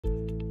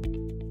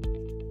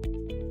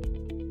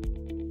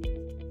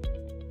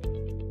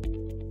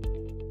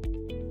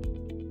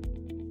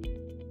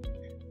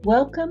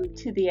Welcome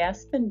to the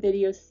ASPEN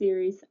video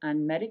series on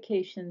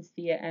medications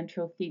via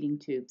enteral feeding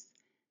tubes.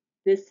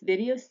 This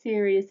video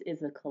series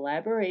is a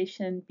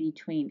collaboration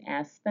between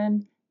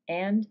ASPEN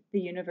and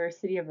the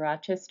University of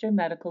Rochester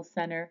Medical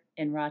Center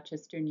in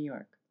Rochester, New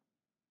York.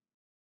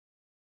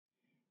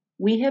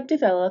 We have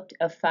developed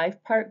a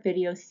 5-part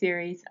video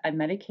series on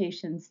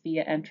medications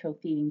via enteral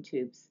feeding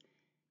tubes.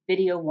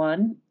 Video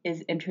 1 is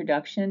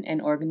Introduction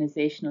and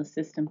Organizational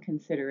System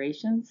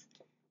Considerations.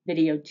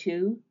 Video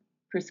 2,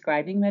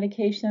 Prescribing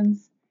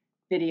Medications.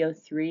 Video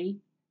 3,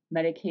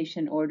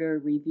 Medication Order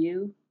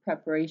Review,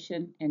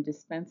 Preparation and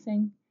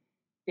Dispensing.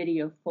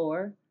 Video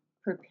 4,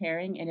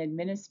 Preparing and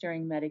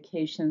Administering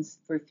Medications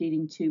for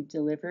Feeding Tube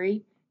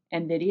Delivery.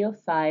 And Video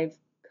 5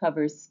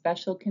 covers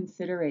special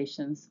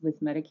considerations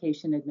with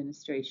medication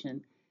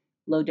administration,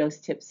 low-dose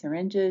tip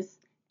syringes,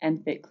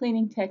 ENFit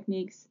cleaning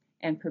techniques,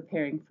 and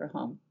preparing for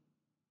home.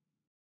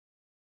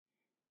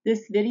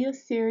 This video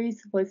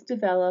series was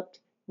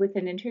developed with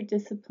an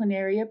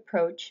interdisciplinary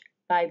approach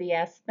by the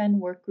ASPEN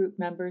workgroup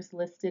members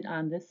listed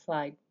on this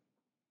slide.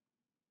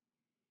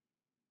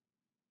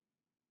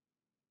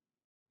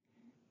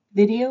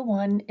 Video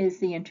 1 is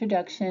the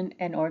Introduction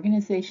and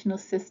Organizational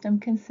System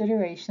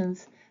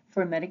Considerations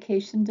for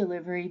Medication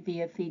Delivery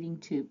via Feeding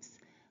Tubes.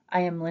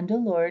 I am Linda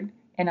Lord,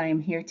 and I am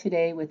here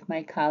today with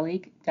my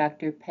colleague,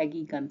 Dr.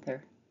 Peggy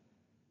Gunther.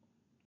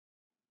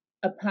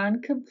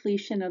 Upon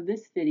completion of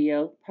this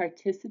video,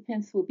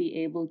 participants will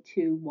be able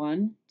to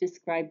 1.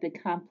 Describe the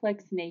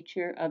complex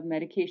nature of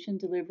medication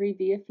delivery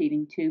via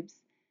feeding tubes,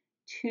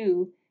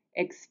 2.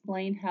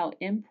 Explain how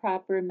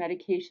improper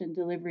medication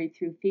delivery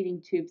through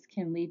feeding tubes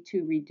can lead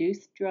to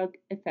reduced drug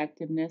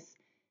effectiveness,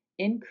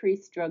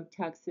 increased drug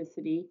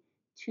toxicity,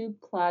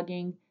 tube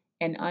clogging,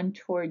 and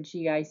untoward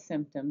GI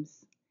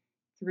symptoms,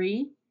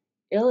 3.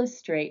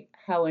 Illustrate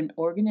how an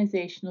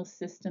organizational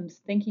systems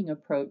thinking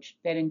approach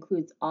that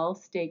includes all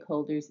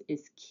stakeholders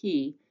is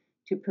key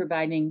to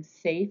providing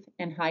safe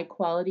and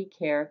high-quality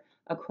care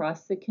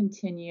across the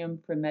continuum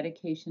for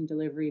medication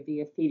delivery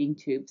via feeding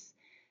tubes.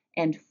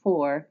 And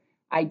 4,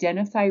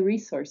 identify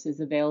resources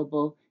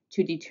available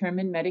to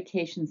determine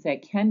medications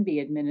that can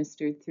be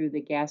administered through the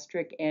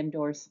gastric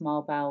and/or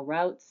small bowel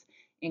routes,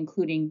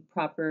 including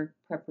proper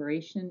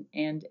preparation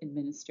and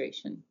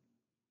administration.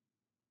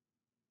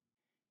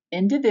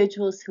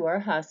 Individuals who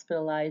are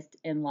hospitalized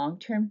in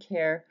long-term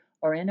care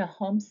or in a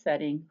home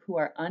setting who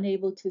are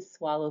unable to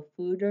swallow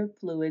food or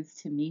fluids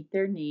to meet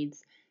their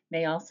needs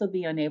may also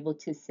be unable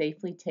to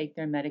safely take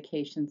their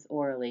medications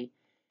orally.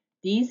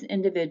 These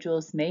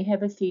individuals may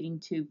have a feeding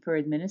tube for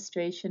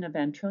administration of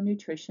enteral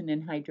nutrition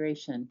and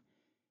hydration.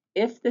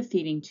 If the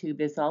feeding tube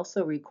is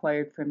also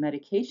required for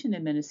medication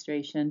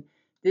administration,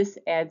 this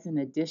adds an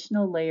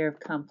additional layer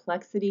of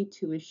complexity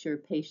to assure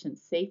patient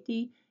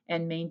safety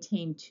and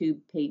maintain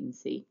tube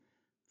patency.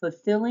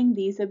 Fulfilling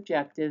these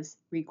objectives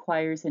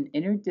requires an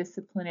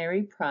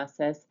interdisciplinary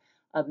process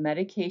of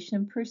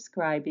medication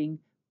prescribing,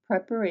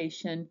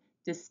 preparation,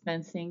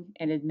 dispensing,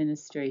 and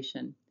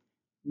administration.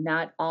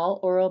 Not all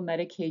oral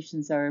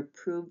medications are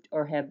approved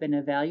or have been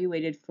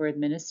evaluated for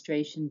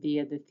administration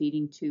via the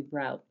feeding tube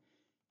route.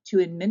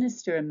 To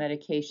administer a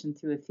medication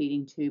through a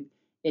feeding tube,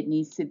 it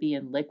needs to be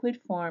in liquid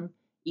form,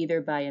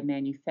 either by a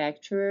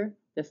manufacturer,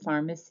 the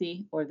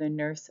pharmacy, or the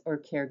nurse or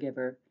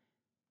caregiver.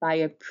 By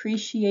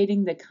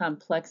appreciating the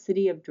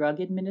complexity of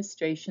drug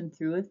administration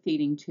through a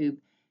feeding tube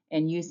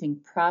and using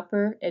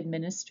proper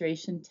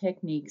administration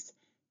techniques,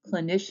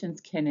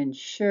 clinicians can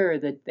ensure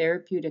that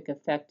therapeutic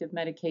effective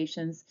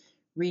medications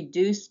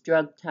reduce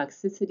drug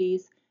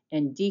toxicities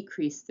and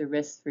decrease the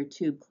risk for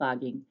tube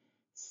clogging.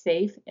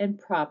 Safe and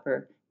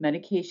proper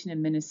medication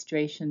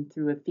administration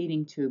through a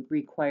feeding tube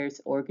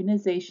requires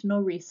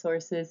organizational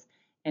resources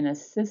and a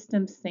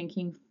systems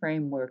thinking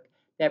framework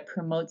that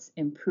promotes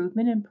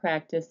improvement in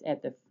practice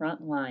at the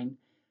front line,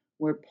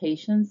 where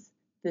patients,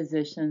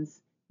 physicians,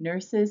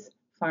 nurses,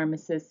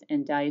 pharmacists,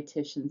 and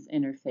dietitians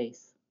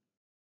interface.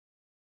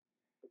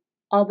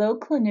 Although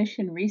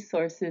clinician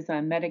resources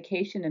on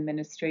medication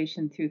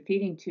administration through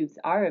feeding tubes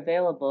are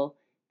available,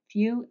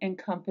 few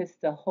encompass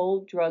the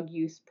whole drug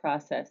use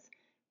process,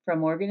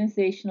 from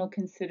organizational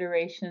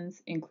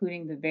considerations,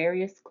 including the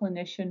various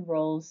clinician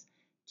roles,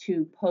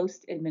 to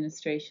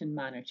post-administration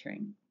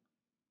monitoring.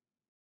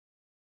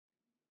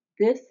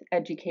 This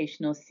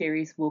educational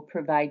series will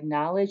provide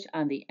knowledge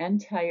on the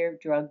entire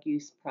drug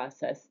use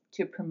process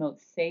to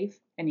promote safe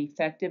and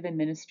effective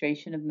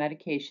administration of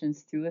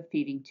medications through a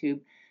feeding tube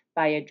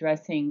by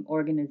addressing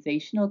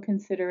organizational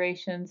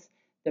considerations,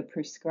 the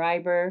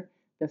prescriber,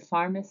 the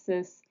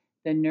pharmacist,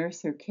 the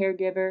nurse or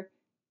caregiver,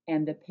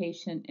 and the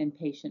patient and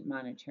patient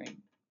monitoring.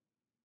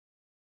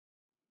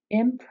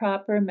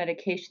 Improper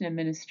medication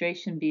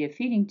administration via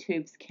feeding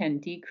tubes can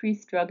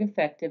decrease drug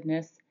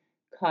effectiveness,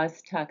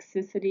 cause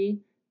toxicity,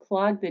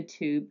 clog the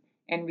tube,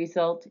 and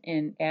result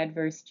in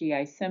adverse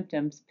GI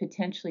symptoms,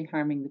 potentially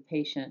harming the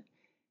patient.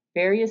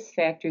 Various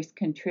factors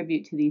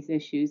contribute to these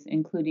issues,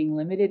 including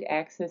limited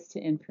access to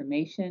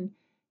information,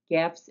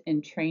 gaps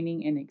in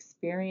training and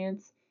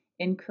experience,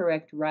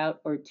 incorrect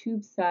route or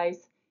tube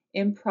size,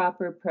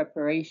 improper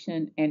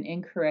preparation, and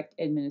incorrect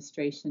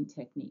administration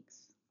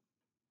techniques.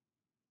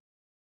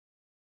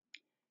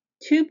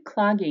 Tube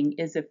clogging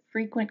is a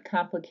frequent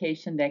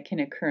complication that can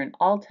occur in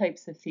all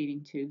types of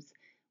feeding tubes,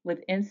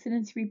 with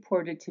incidence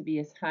reported to be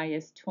as high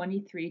as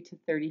 23 to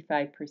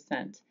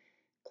 35%.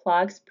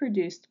 Clogs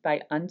produced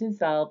by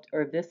undissolved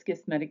or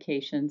viscous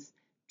medications,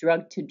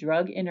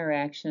 drug-to-drug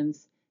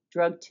interactions,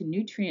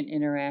 drug-to-nutrient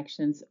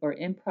interactions, or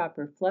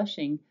improper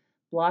flushing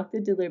block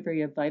the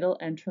delivery of vital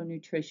enteral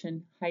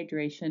nutrition,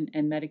 hydration,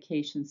 and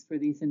medications for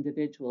these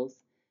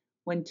individuals.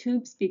 When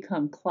tubes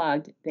become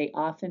clogged, they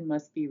often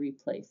must be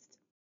replaced.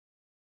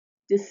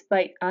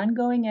 Despite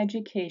ongoing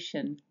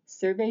education,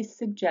 surveys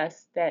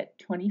suggest that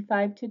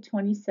 25 to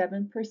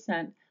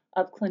 27%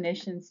 of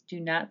clinicians do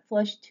not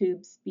flush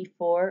tubes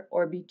before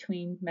or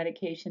between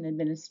medication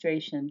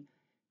administration,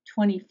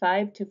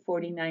 25 to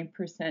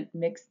 49%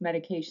 mix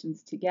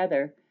medications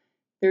together,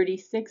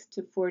 36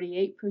 to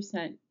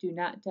 48% do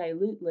not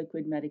dilute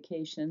liquid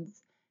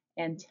medications,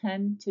 and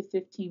 10 to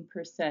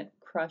 15%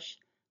 crush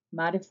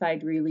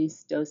modified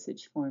release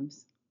dosage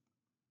forms.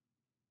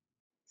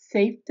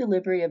 Safe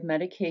delivery of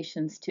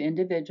medications to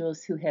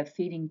individuals who have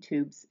feeding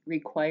tubes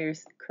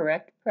requires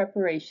correct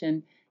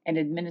preparation and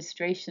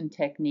administration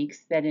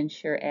techniques that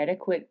ensure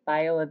adequate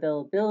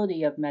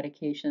bioavailability of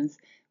medications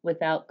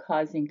without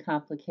causing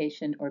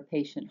complication or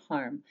patient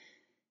harm.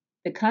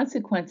 The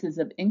consequences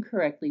of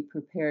incorrectly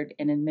prepared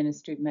and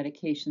administered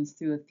medications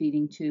through a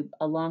feeding tube,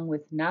 along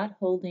with not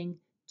holding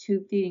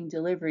tube feeding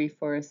delivery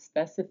for a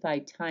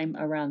specified time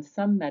around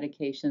some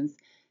medications,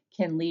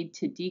 can lead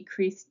to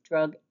decreased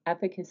drug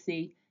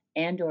efficacy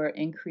and/or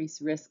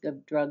increased risk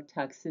of drug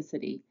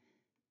toxicity.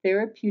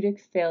 Therapeutic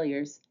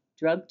failures,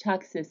 drug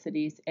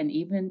toxicities, and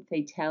even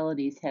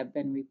fatalities have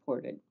been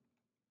reported.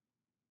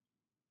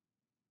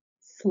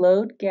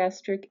 Slowed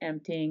gastric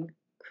emptying,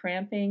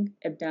 cramping,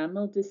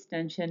 abdominal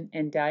distension,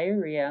 and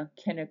diarrhea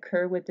can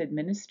occur with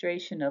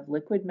administration of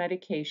liquid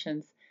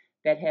medications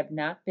that have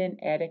not been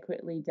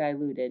adequately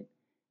diluted.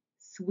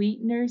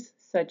 Sweeteners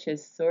such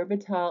as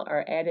sorbitol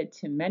are added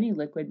to many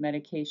liquid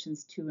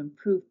medications to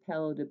improve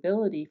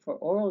palatability for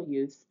oral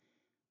use,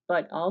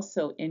 but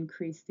also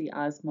increase the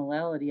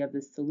osmolality of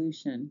the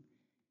solution.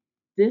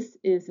 This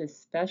is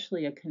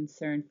especially a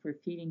concern for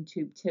feeding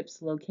tube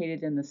tips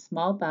located in the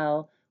small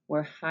bowel,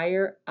 where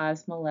higher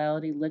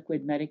osmolality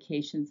liquid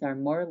medications are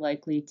more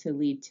likely to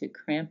lead to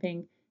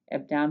cramping,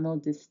 abdominal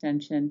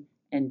distension,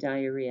 and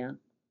diarrhea.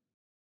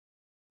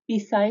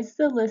 Besides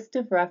the list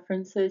of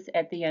references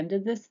at the end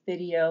of this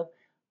video,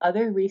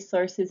 other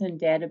resources and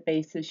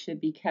databases should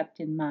be kept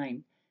in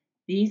mind.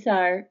 These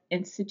are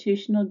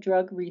institutional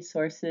drug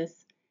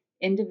resources,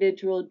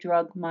 individual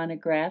drug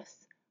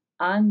monographs,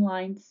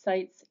 online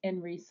sites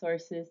and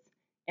resources,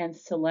 and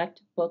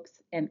select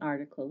books and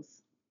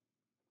articles.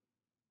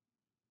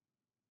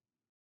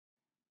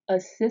 A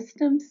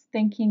systems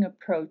thinking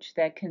approach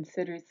that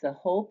considers the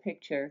whole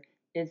picture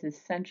is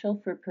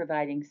essential for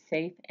providing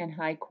safe and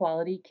high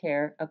quality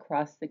care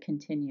across the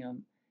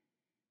continuum.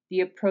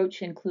 The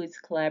approach includes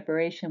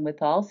collaboration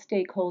with all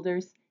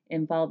stakeholders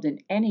involved in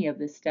any of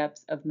the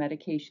steps of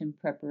medication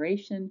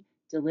preparation,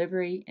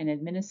 delivery, and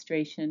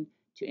administration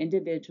to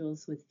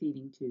individuals with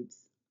feeding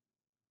tubes.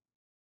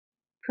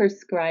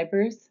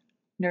 Prescribers,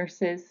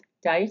 nurses,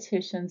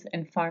 dietitians,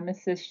 and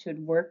pharmacists should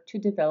work to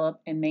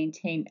develop and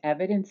maintain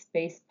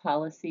evidence-based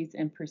policies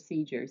and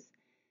procedures.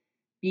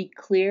 Be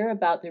clear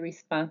about the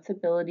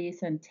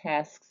responsibilities and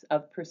tasks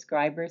of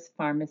prescribers,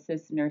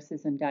 pharmacists,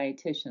 nurses, and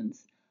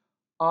dietitians.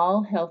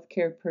 All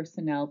healthcare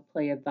personnel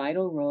play a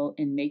vital role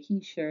in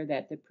making sure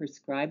that the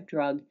prescribed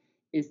drug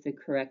is the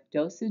correct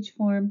dosage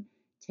form,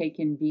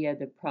 taken via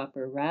the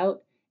proper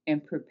route,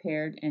 and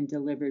prepared and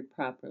delivered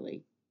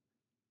properly.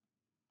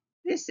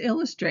 This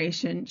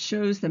illustration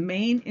shows the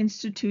main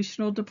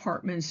institutional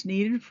departments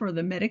needed for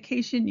the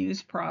medication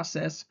use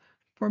process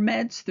for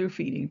meds through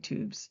feeding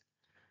tubes.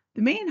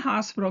 The main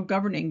hospital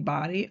governing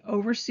body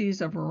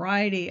oversees a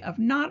variety of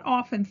not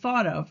often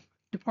thought of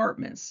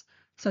departments,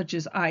 such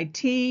as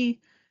IT,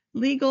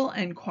 legal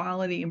and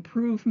quality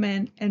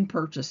improvement, and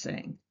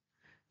purchasing.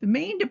 The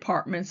main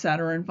departments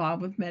that are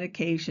involved with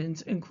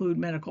medications include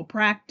medical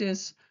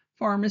practice,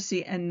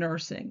 pharmacy, and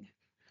nursing.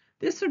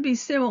 This would be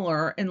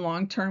similar in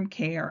long-term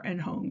care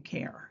and home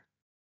care.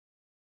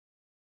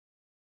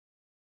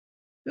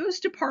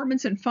 Those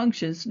departments and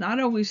functions not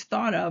always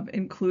thought of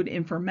include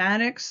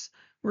informatics,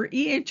 where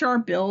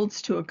EHR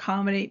builds to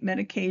accommodate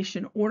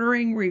medication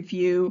ordering,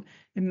 review,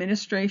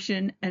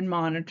 administration, and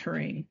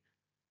monitoring.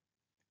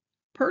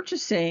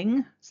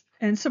 Purchasing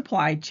and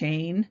supply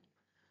chain,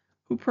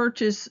 who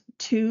purchase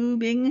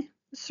tubing,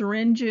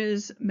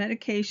 syringes,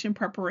 medication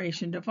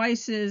preparation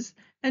devices,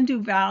 and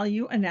do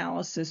value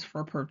analysis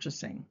for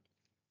purchasing.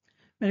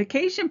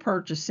 Medication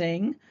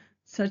purchasing,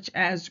 such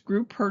as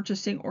group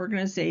purchasing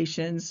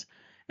organizations,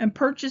 and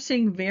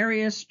purchasing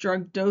various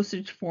drug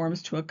dosage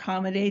forms to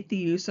accommodate the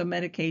use of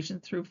medication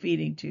through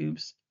feeding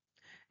tubes.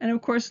 And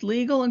of course,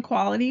 legal and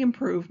quality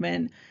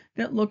improvement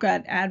that look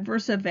at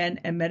adverse event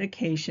and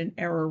medication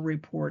error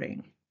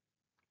reporting.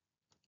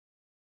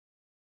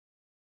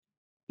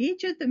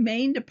 Each of the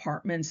main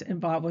departments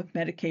involved with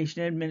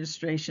medication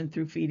administration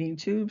through feeding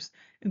tubes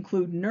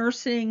include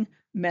nursing,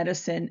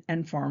 medicine,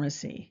 and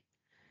pharmacy.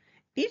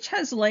 Each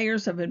has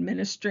layers of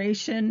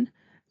administration,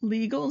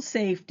 legal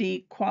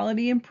safety,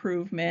 quality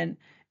improvement,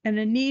 and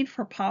a need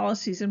for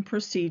policies and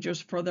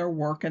procedures for their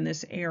work in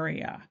this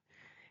area.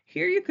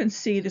 Here you can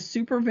see the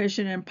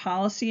supervision and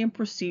policy and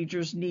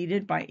procedures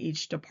needed by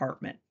each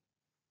department.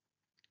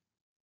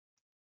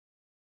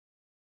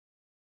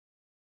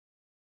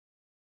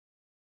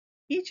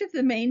 Each of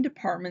the main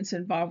departments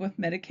involved with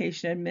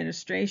medication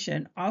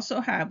administration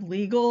also have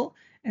legal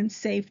and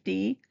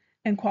safety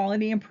and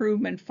quality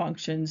improvement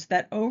functions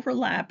that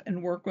overlap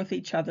and work with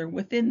each other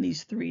within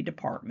these three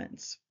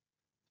departments.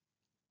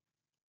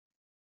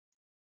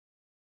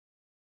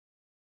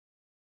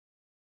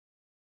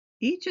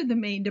 Each of the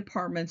main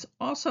departments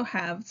also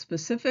have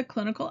specific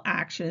clinical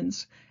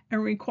actions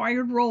and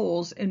required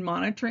roles in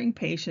monitoring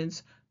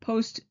patients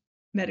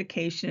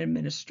post-medication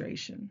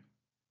administration.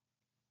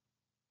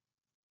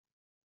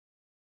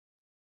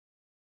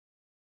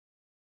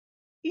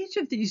 Each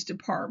of these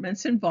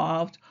departments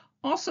involved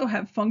also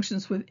have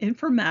functions with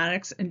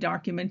informatics and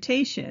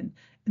documentation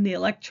in the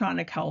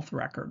electronic health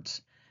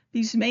records.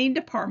 These main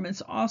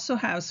departments also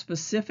have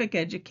specific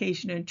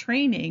education and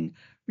training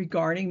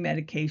regarding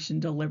medication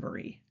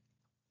delivery.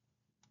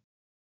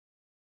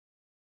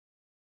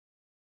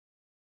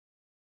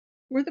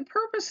 For the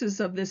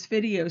purposes of this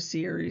video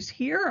series,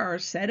 here are a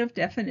set of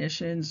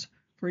definitions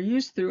for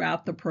use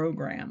throughout the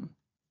program.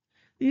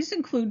 These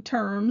include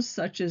terms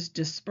such as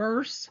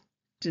disperse,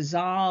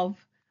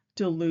 dissolve,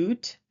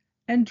 dilute,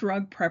 and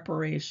drug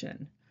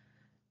preparation.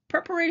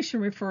 Preparation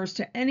refers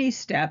to any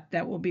step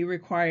that will be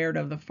required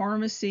of the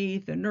pharmacy,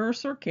 the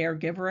nurse, or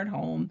caregiver at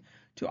home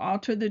to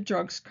alter the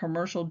drug's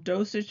commercial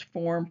dosage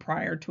form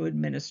prior to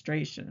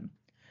administration.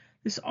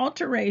 This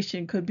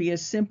alteration could be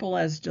as simple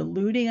as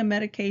diluting a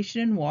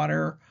medication in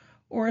water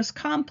or as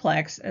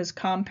complex as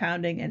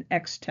compounding an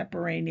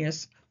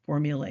extemporaneous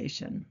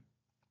formulation.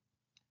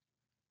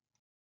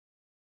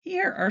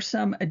 Here are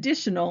some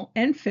additional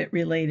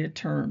ENFit-related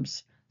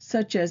terms,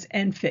 such as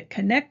ENFit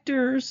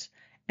connectors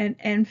and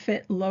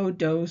ENFit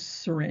low-dose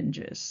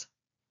syringes.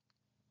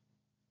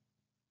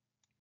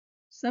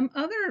 Some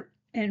other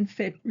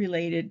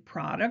ENFit-related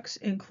products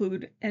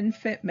include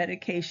ENFit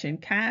medication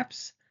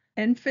caps,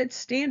 ENFit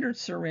standard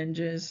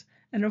syringes,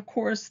 and of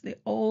course the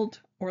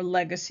old or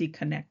legacy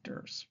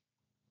connectors.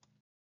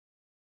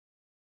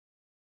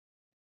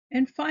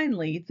 And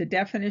finally, the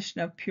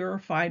definition of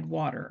purified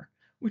water,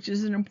 which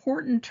is an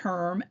important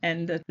term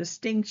and the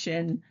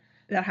distinction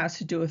that has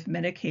to do with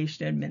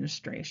medication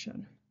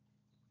administration.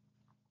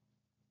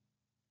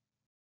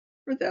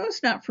 For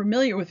those not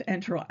familiar with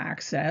enteral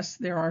access,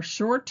 there are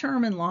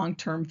short-term and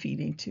long-term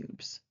feeding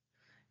tubes.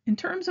 In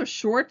terms of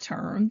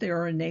short-term,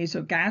 there are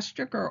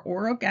nasogastric or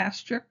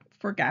orogastric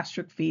for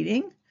gastric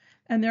feeding,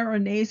 and there are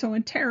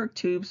nasoenteric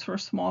tubes for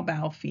small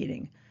bowel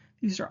feeding.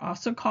 These are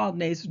also called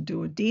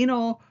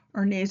nasoduodenal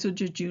or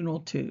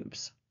nasojejunal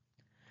tubes.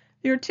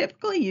 They are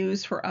typically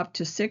used for up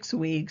to 6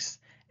 weeks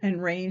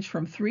and range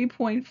from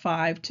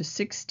 3.5 to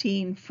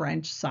 16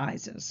 French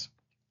sizes.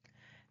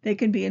 They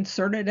can be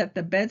inserted at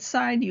the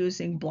bedside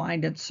using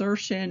blind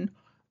insertion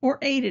or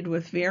aided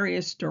with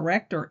various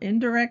direct or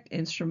indirect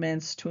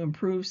instruments to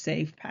improve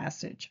safe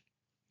passage.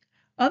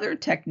 Other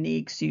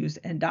techniques use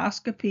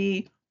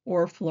endoscopy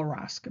or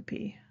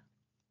fluoroscopy.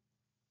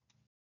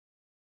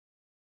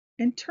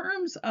 In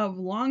terms of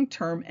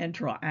long-term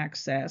enteral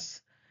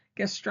access,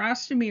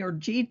 gastrostomy or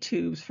G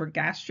tubes for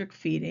gastric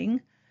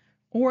feeding,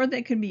 or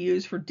they can be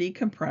used for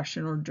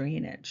decompression or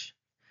drainage.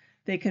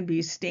 They can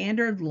be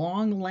standard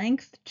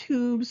long-length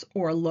tubes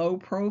or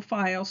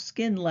low-profile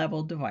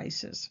skin-level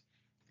devices.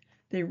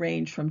 They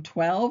range from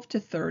 12 to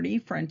 30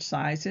 French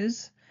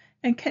sizes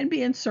and can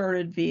be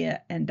inserted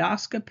via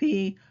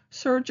endoscopy,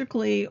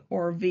 surgically,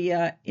 or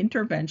via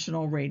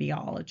interventional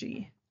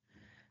radiology.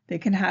 They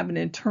can have an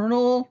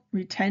internal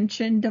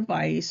retention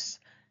device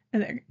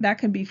and that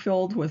can be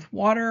filled with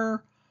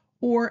water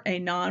or a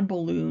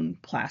non-balloon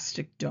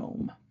plastic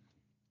dome.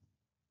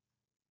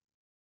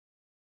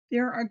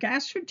 There are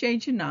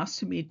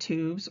gastrojejunostomy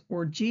tubes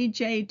or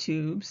GJ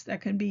tubes that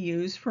can be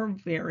used for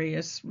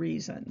various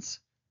reasons.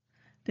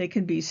 They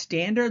can be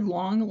standard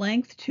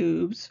long-length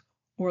tubes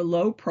or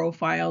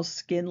low-profile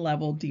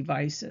skin-level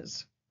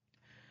devices.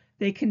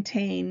 They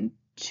contain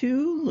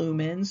 2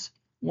 lumens,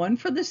 one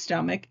for the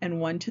stomach and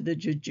one to the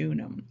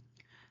jejunum.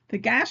 The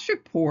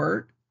gastric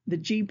port, the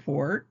G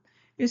port,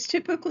 is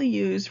typically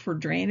used for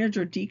drainage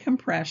or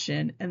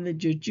decompression, and the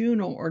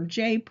jejunal or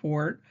J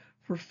port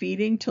for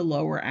feeding to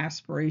lower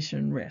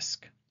aspiration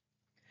risk.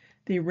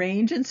 They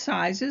range in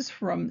sizes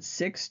from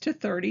 6 to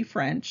 30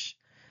 French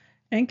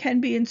and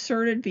can be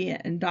inserted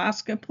via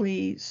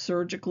endoscopy,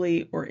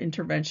 surgically, or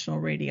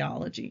interventional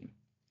radiology.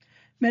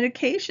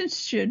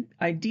 Medications should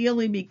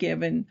ideally be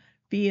given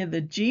via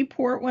the G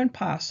port when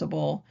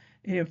possible,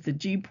 and if the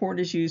G port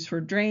is used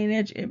for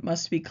drainage, it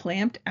must be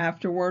clamped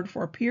afterward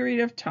for a period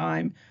of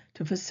time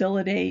to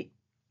facilitate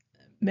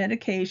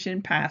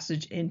medication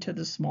passage into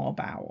the small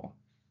bowel.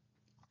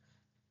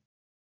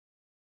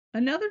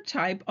 Another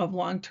type of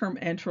long-term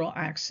enteral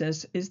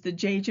access is the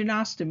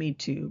jejunostomy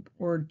tube,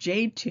 or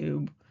J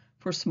tube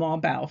for small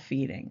bowel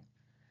feeding.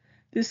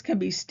 This can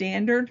be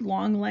standard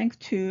long-length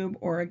tube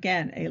or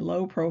again a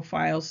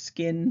low-profile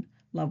skin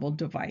level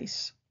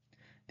device.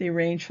 They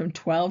range from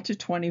 12 to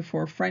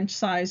 24 French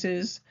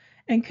sizes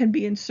and can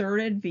be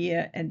inserted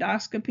via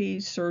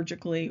endoscopy,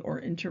 surgically,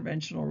 or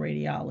interventional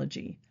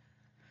radiology.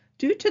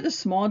 Due to the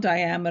small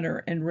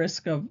diameter and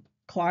risk of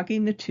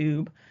clogging the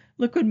tube,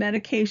 liquid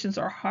medications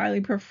are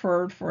highly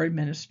preferred for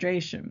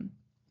administration.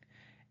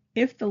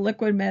 If the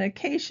liquid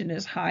medication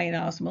is high in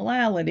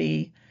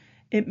osmolality,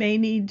 it may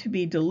need to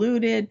be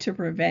diluted to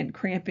prevent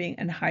cramping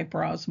and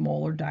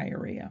hyperosmolar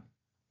diarrhea.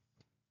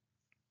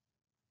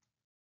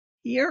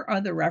 Here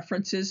are the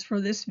references for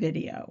this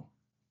video.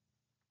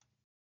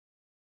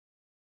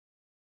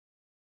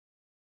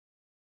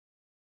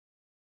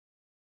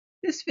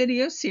 This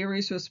video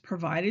series was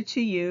provided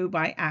to you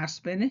by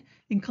ASPEN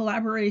in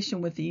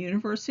collaboration with the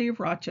University of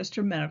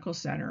Rochester Medical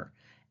Center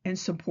and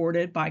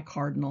supported by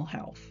Cardinal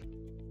Health.